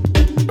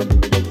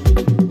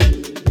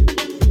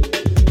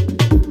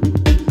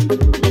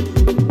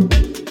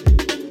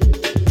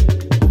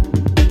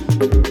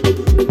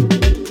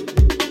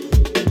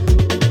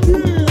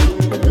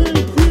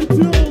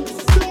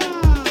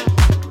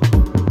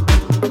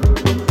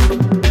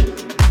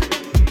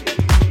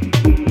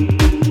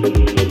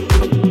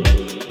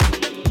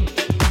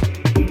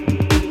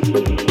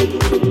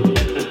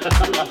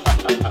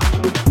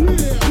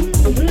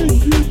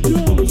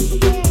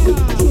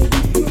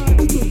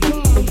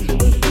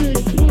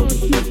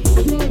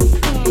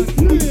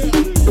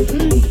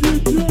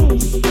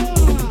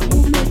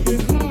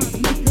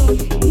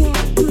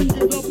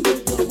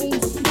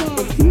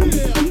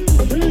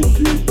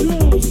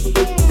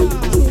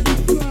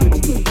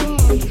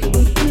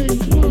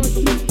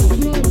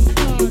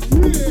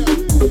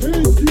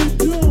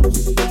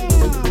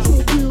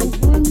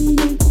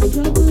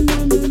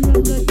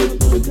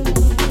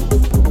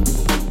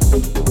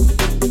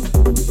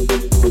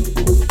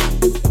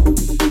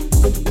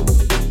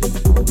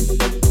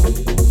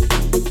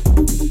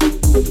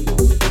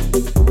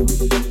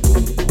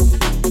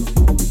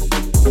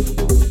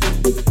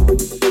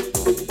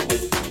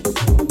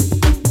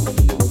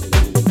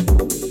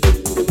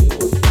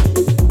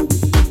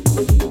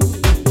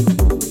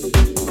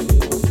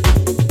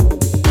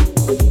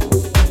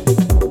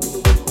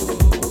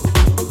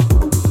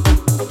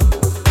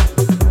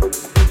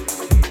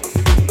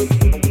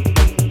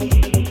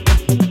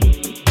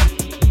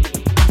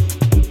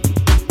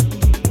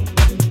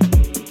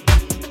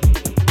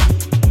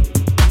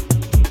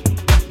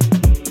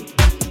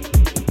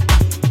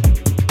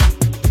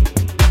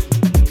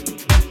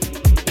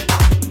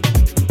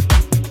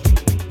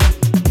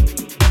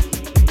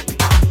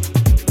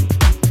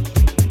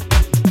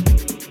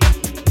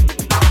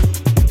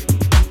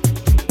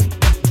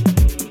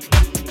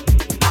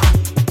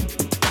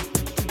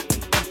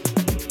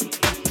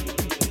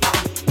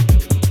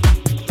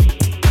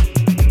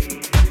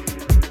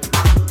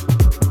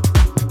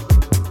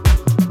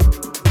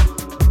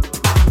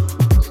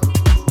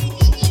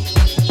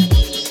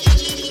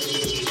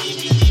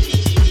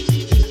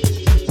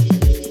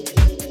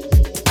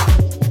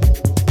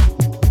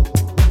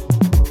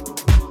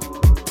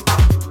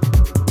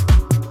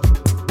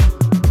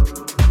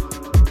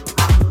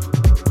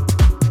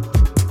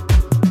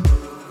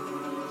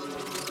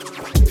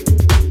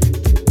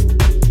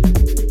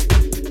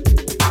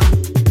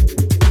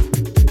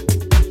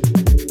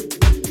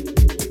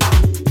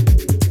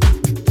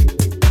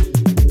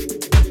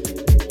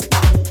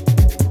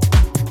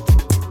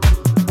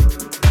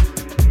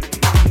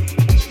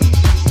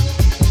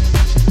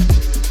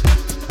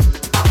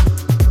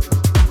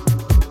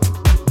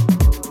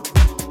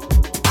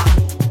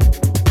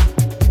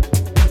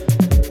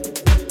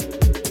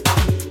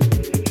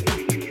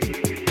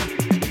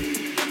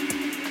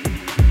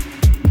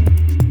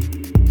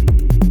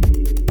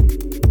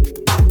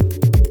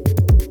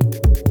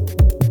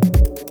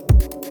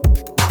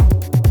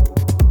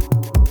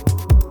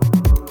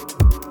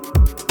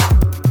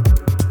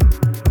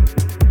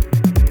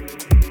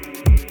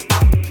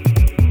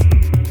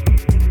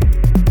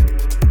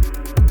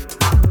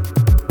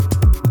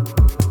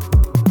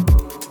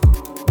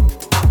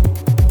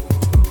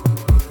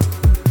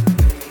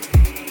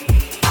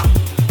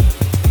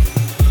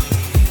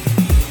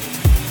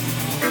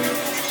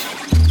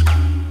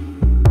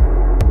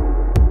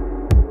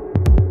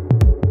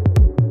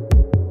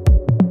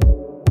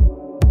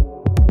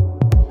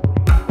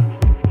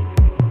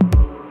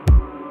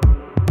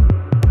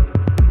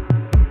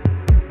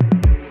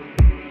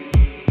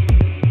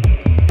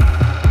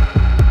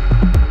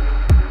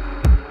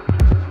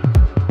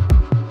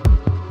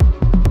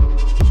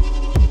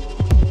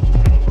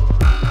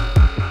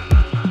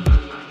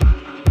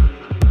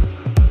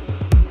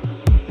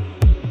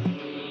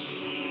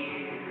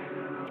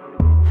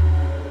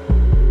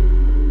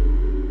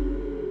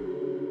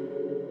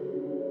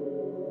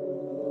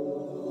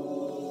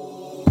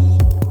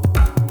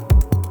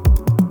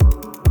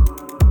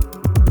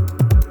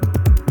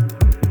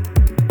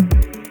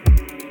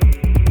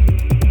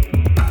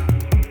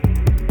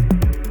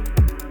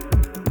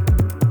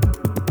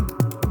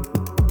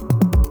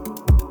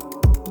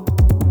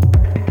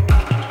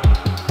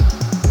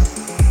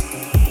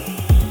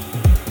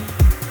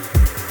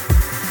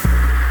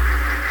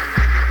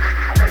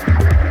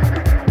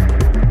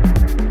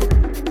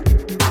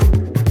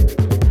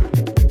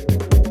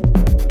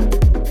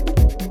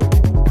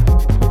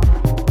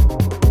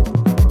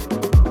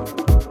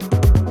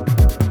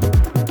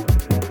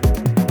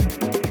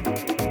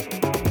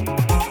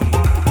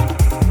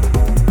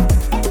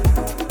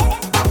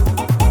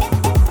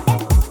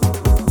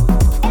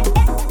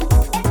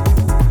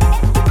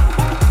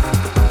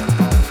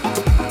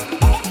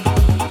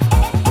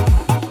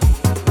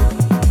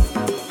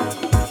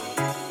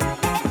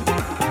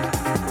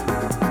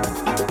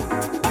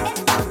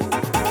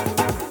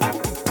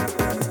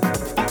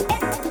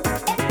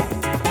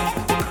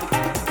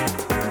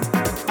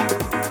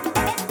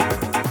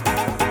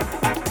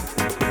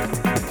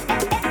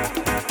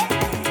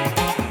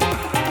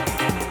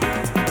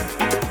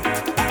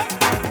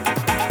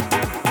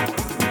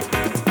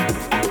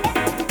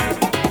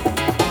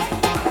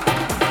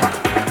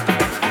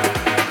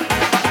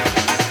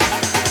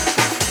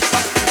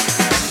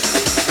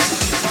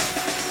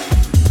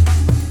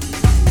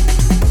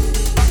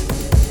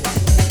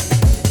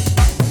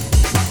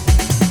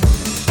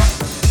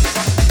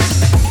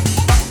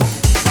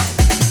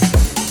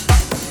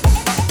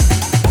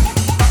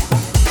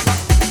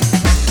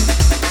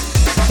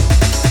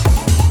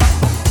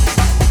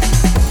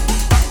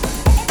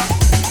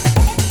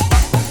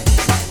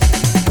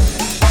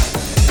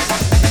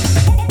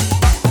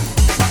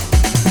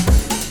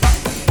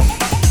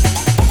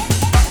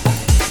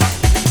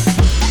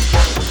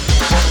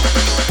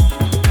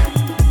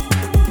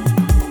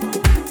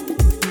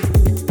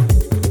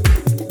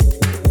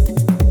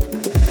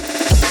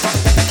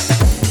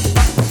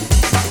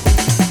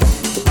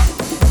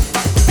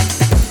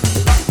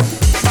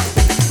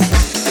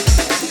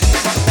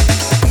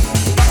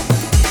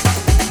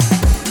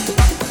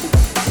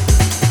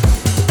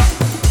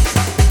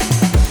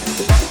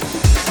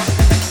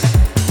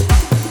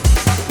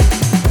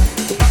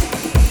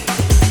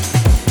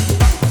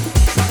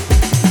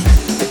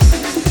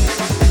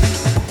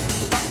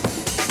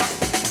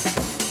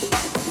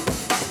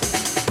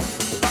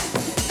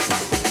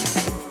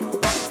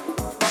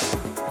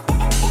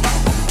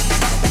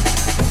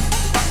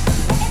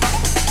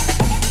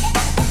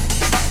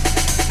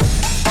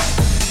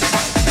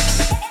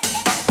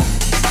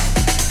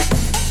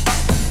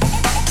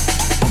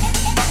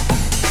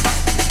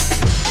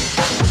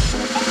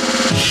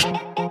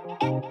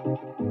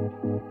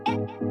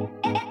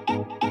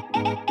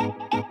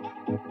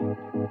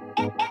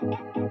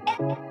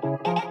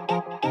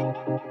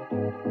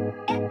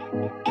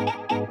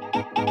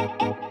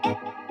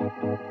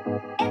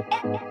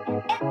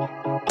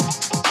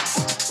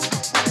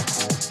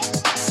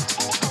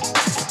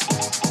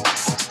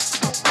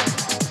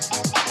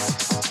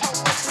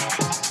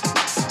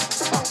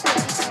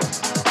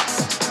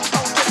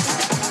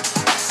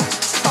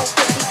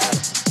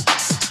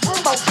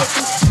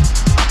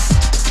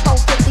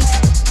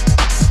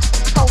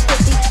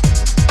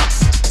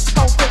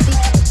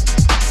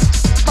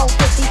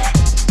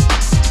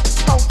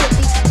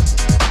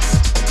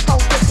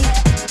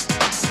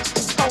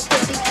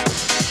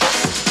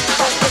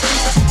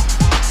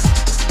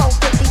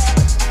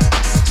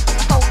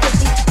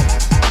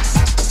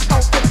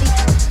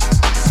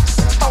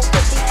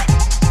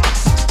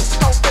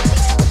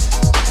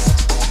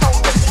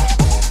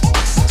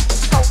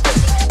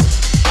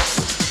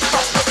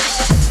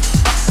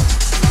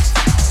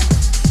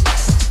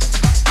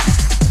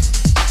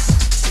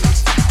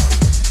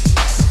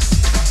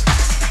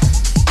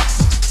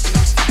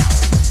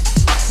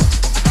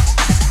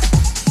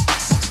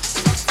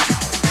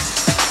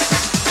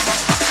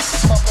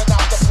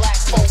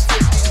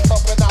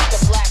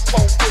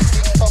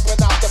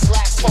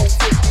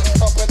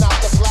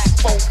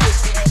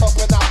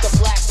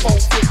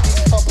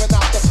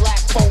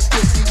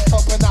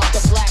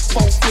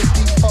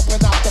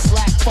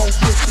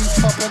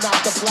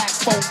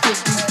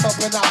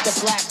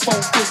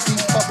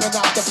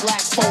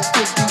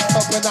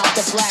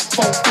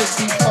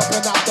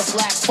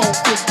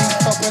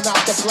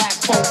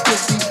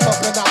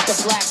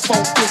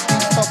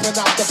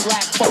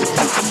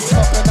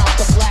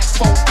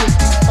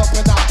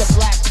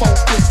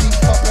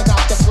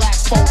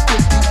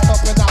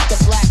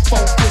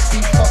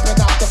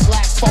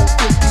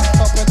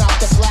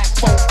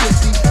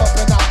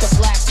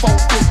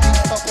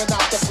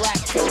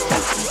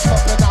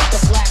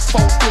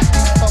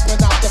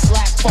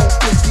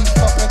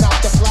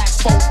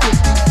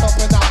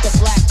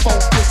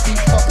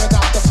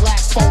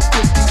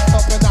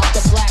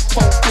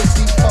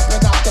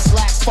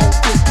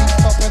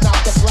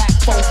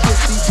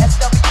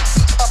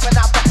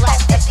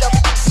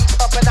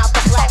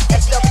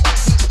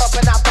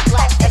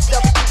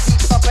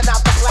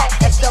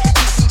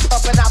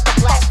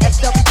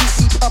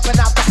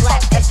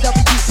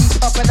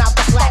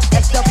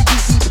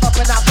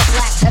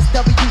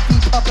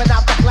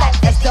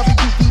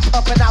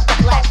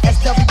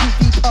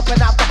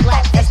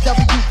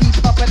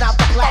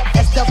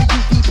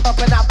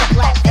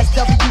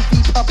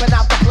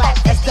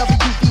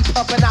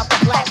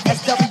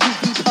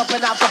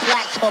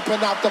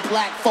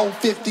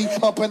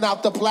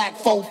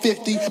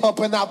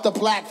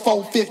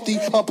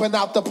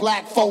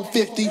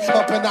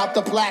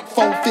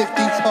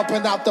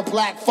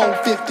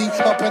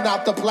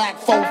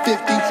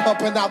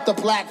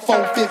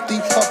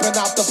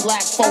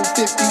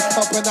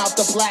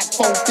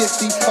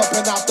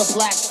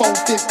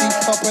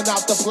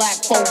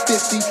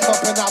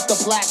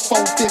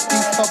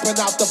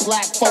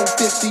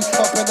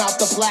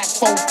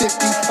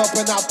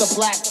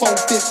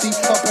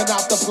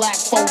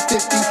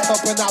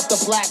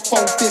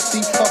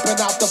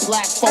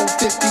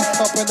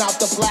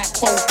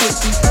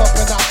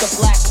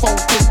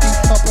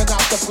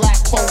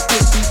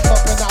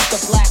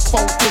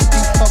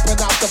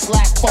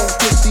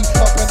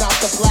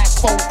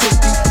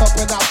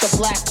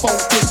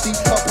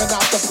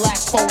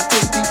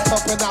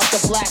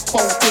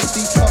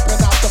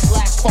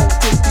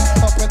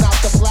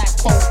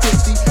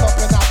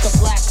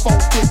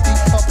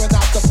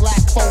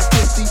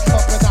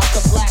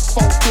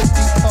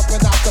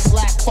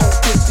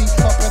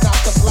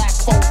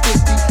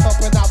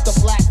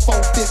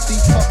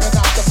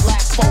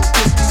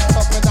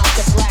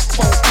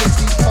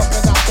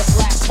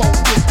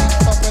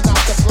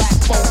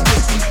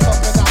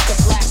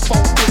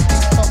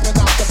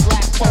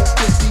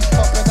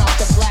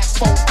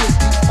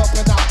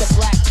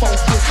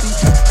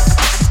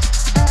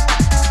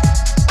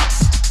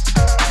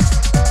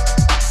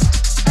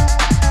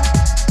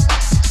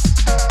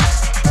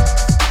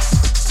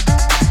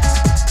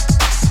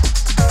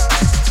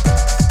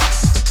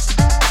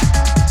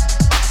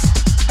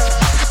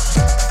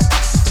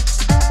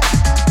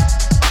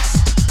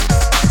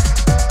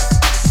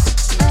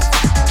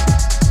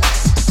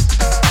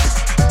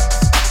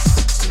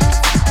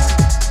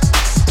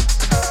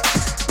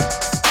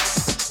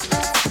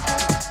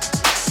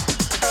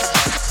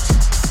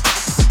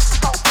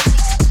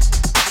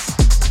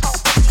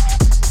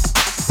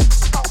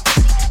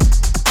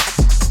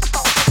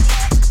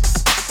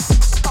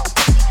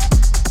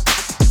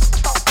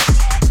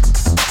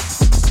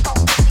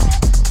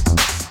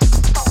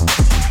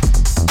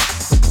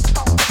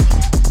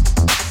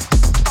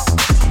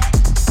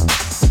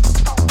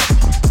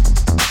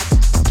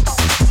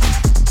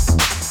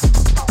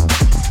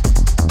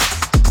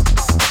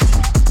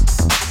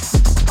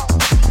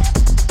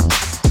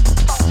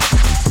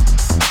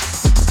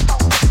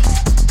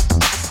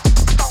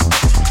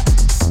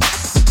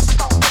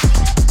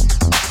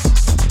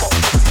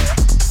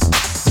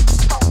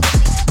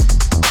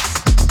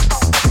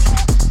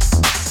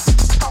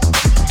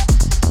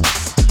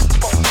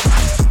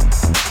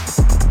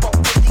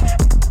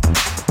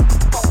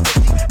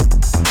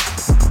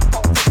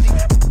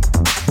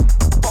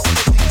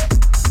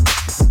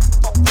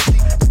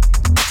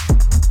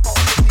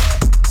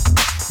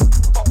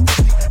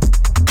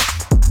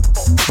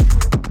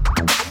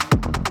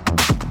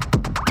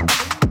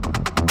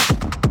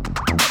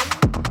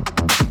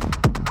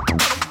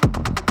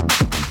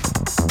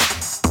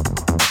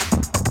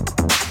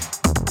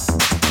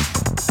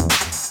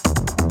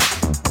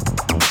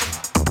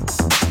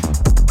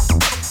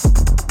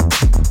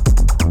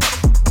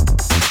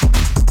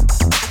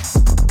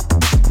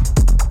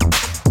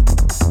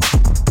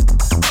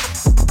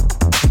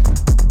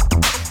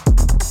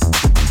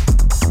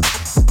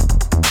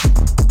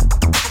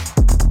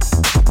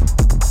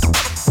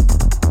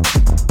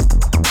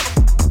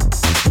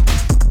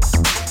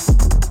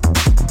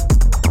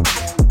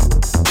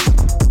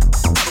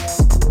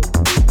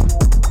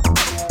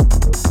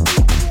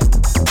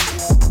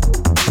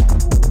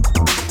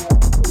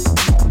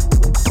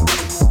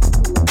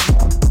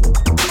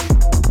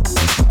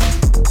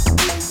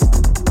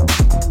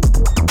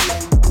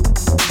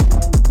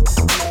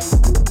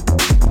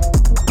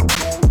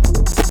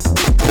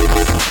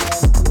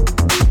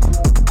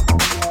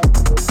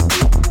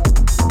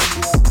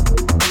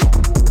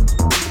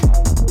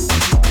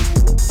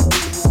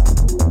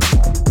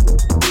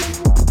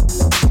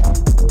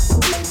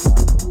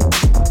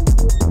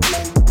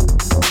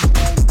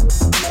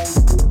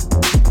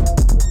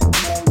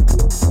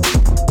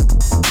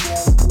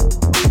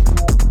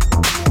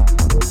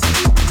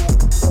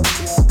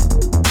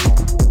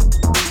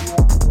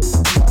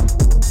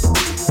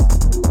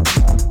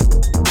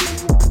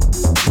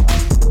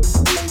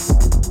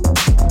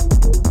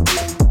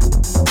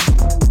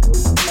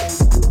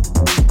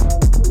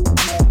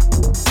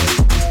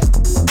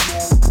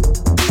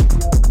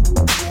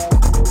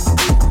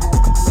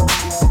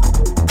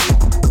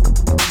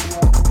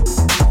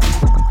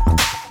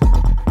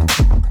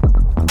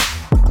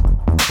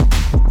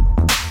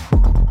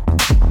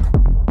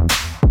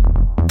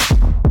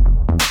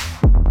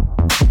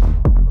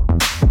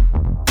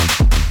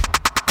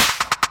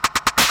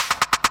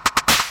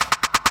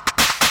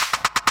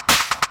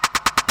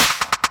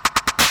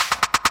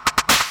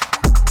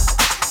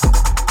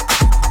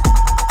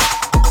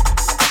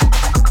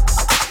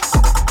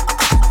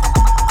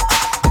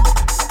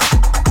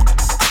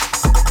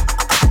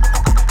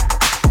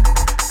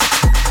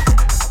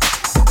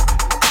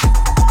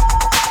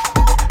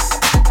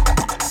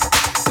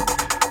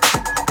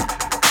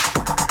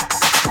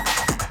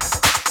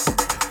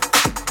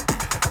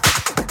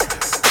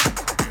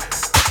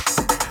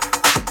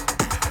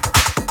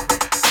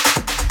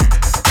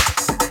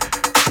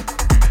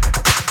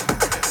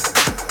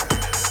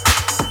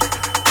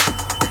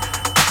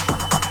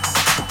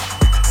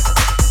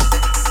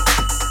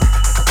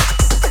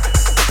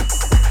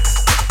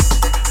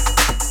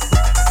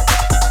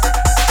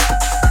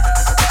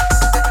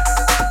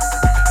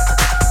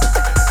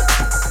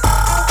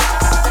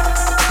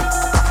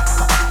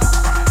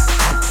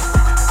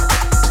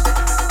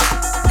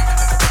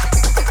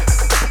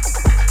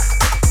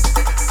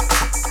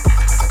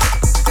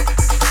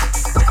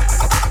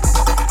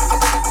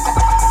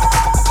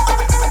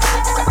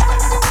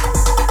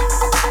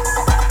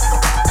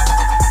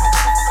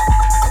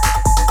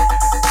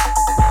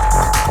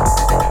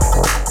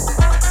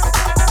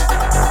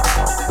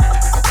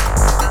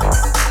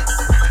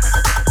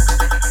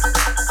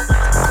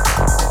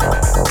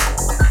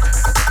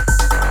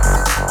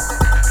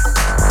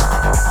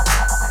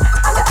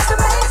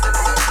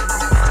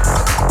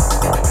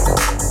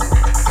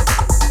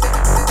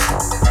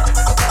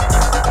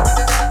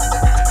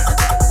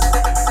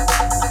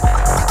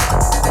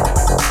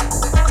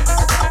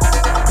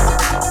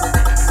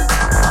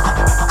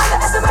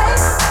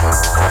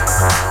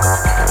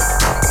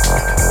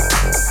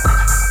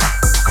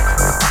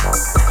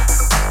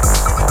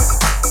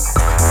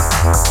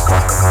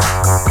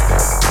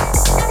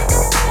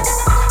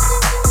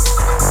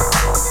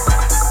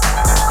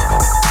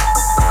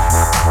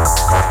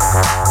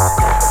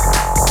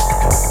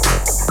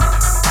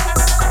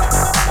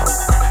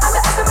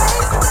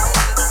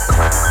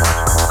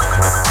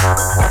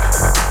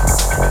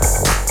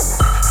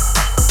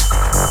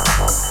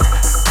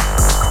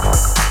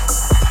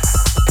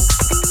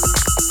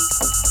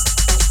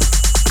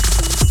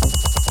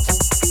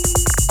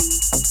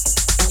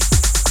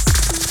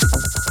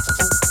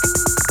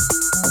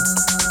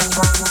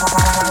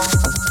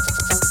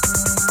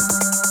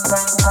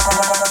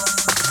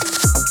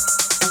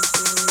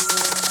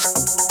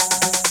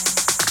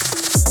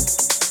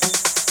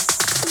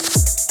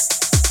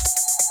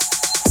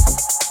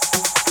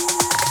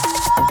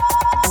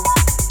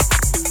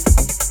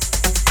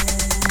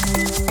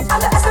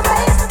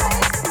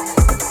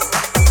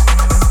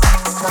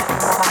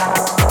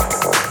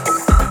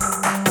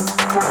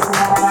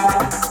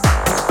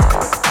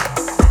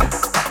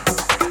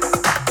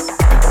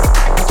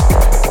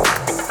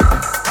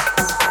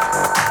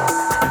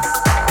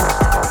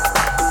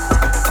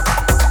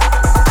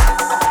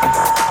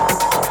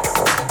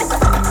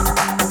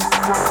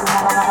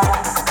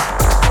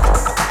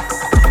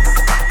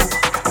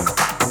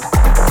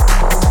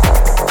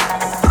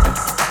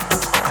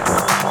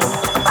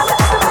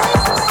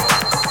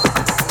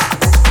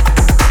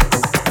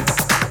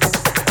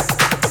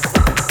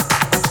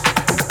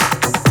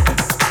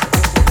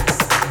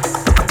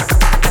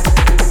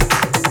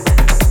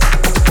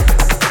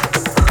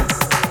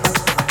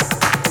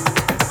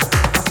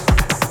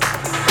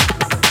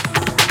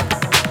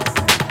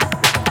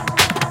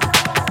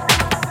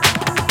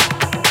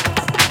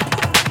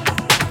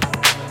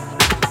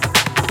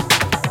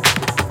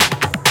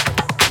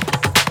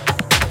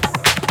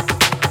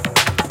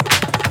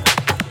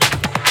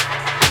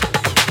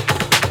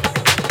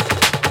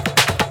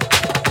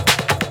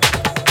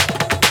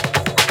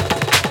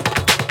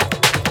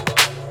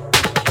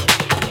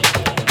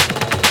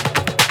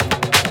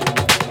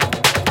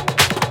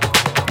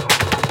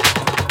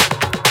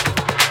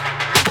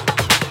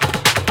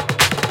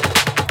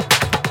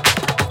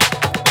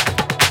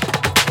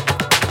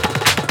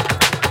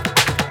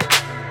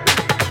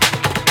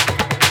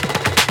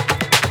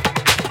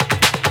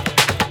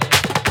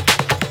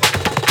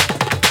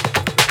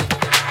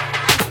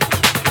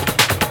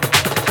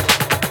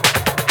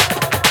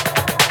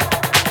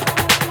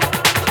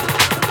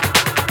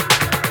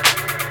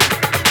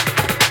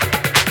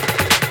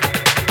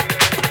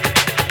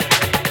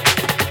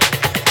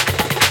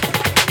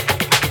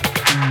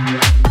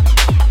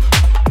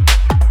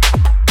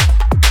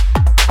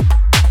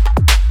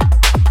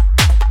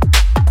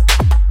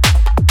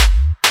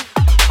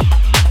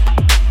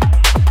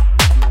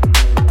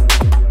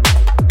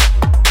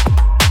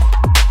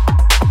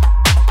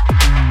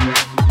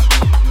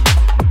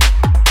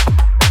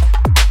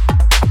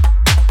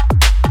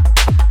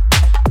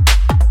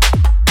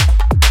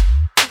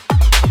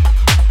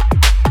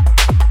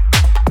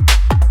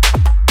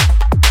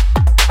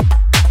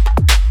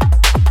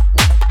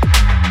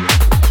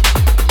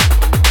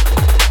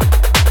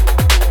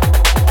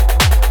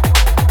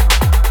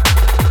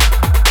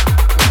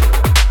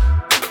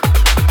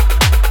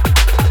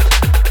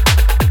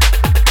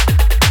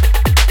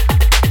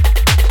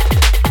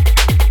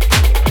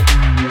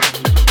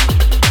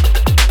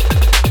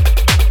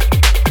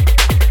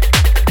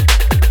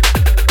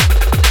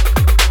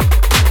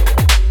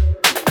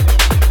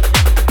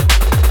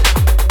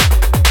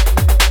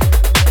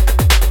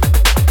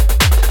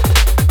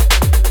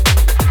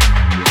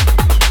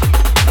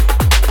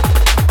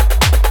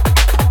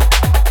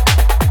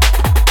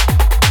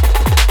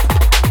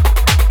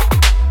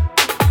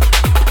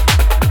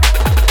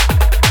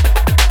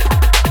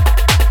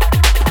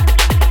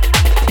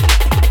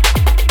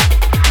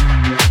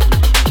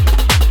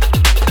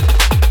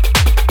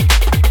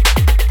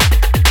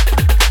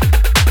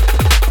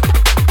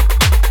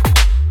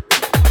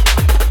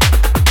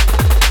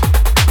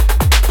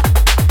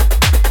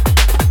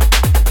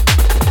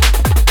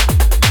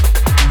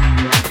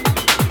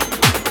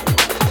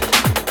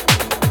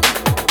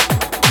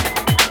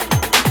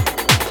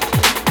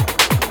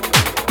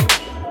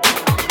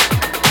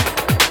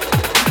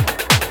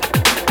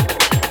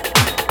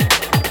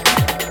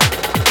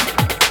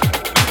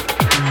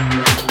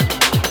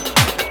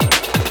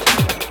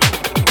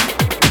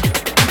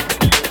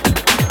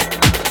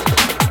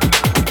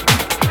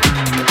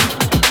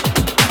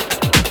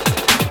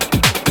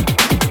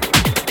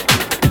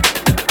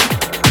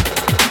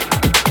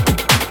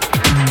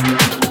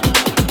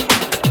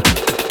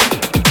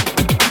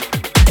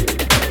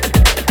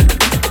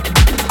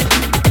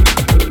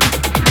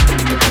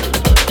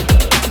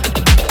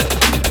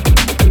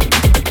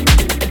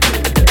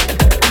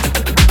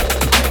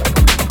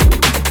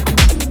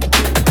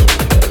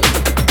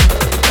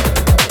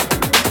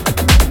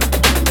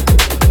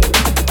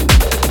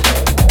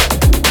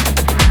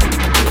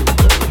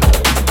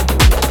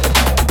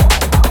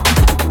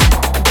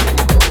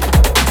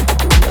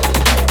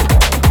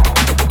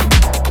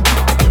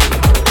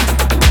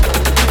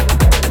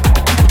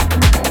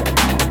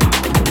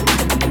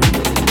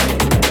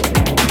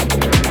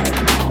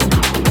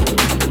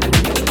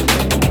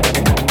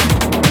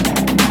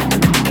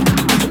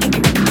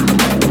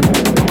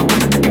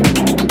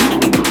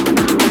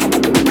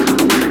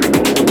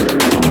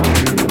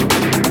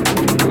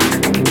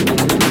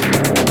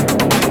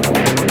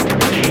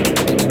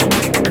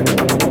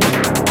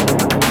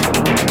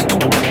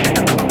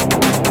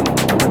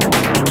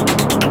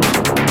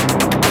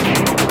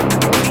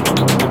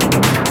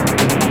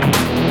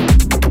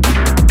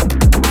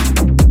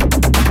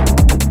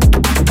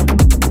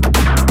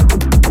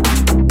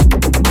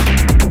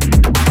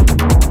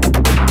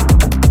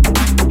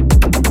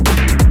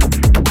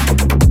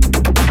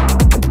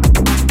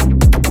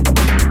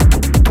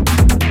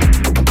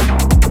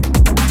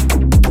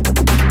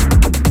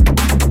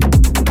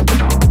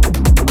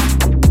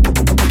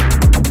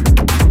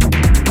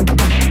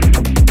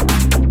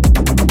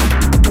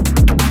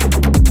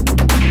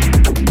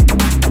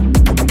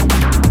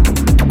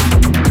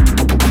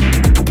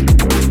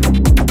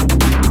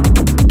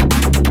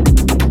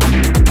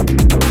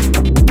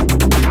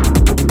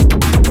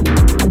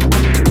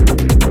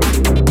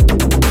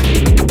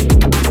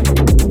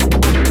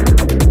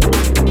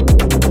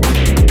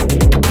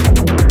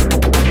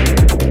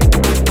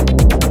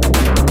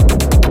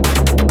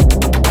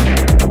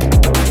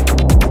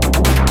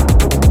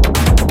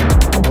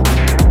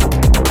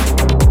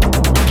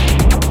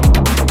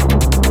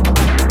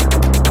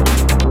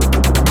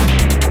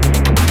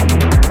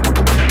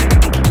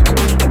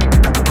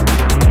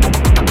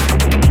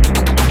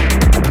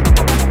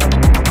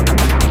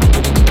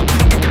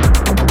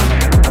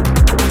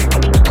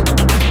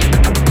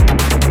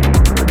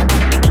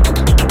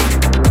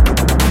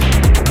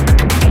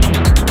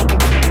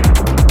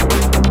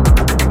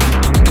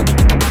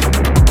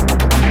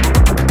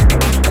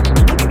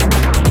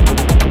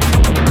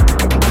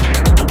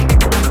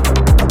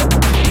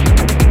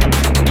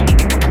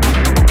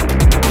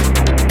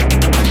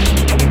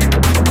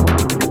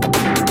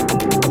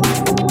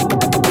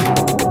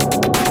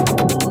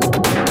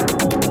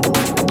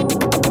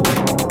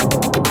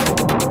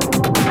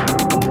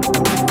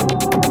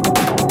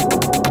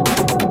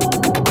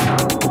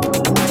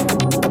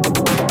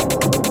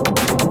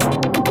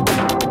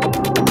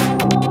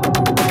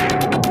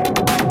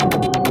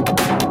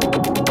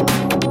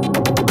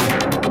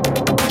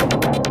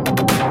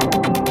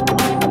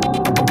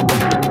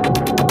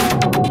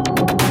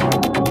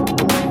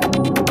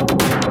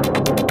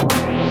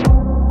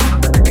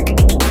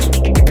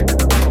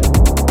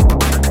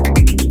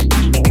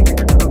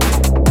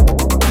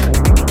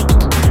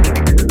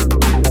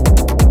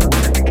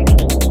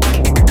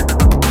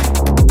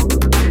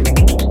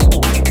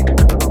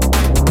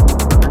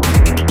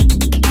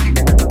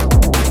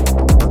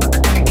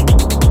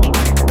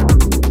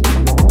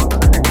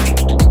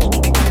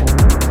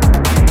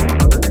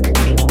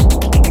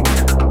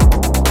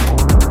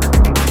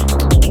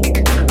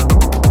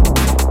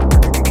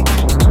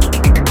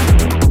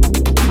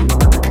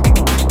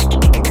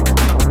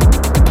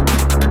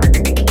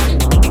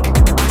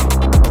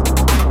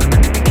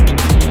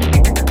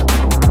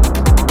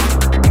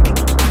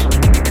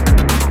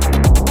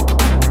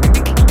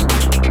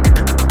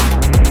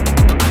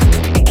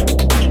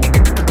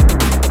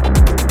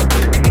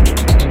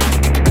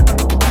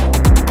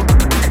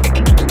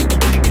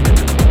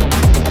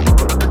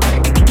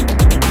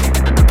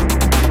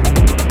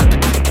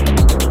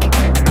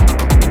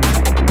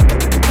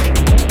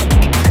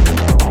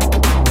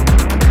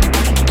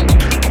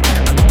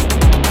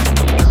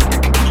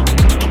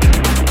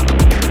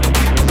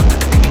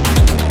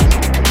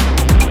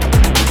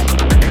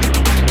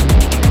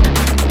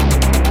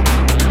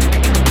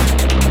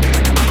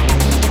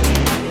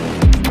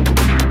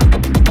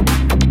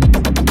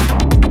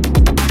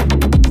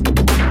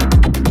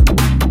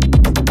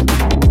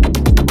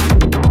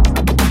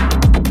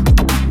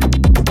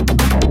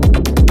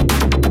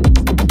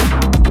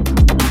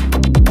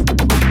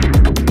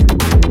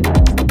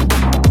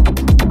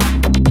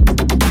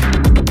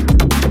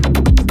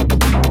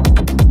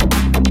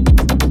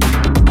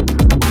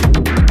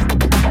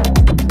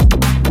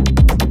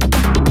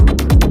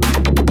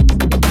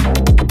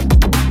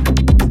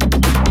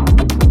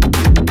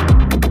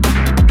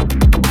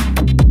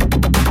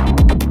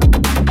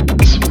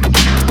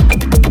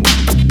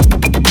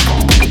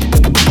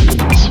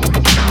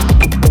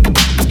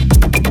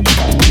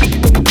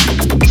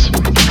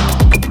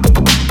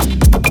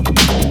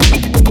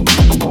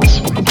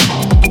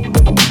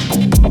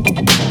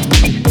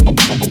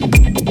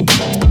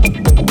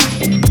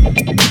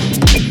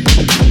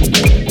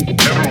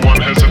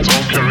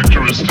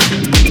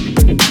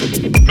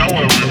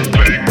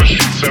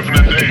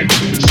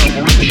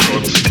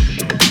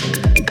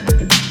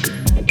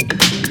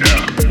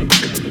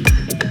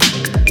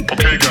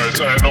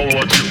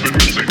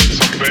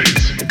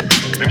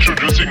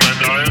 Introducing my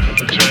 9th,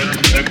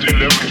 10th and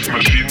 11th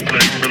machine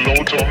playing the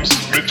low toms,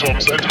 mid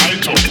toms and high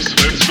toms.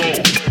 Let's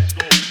go.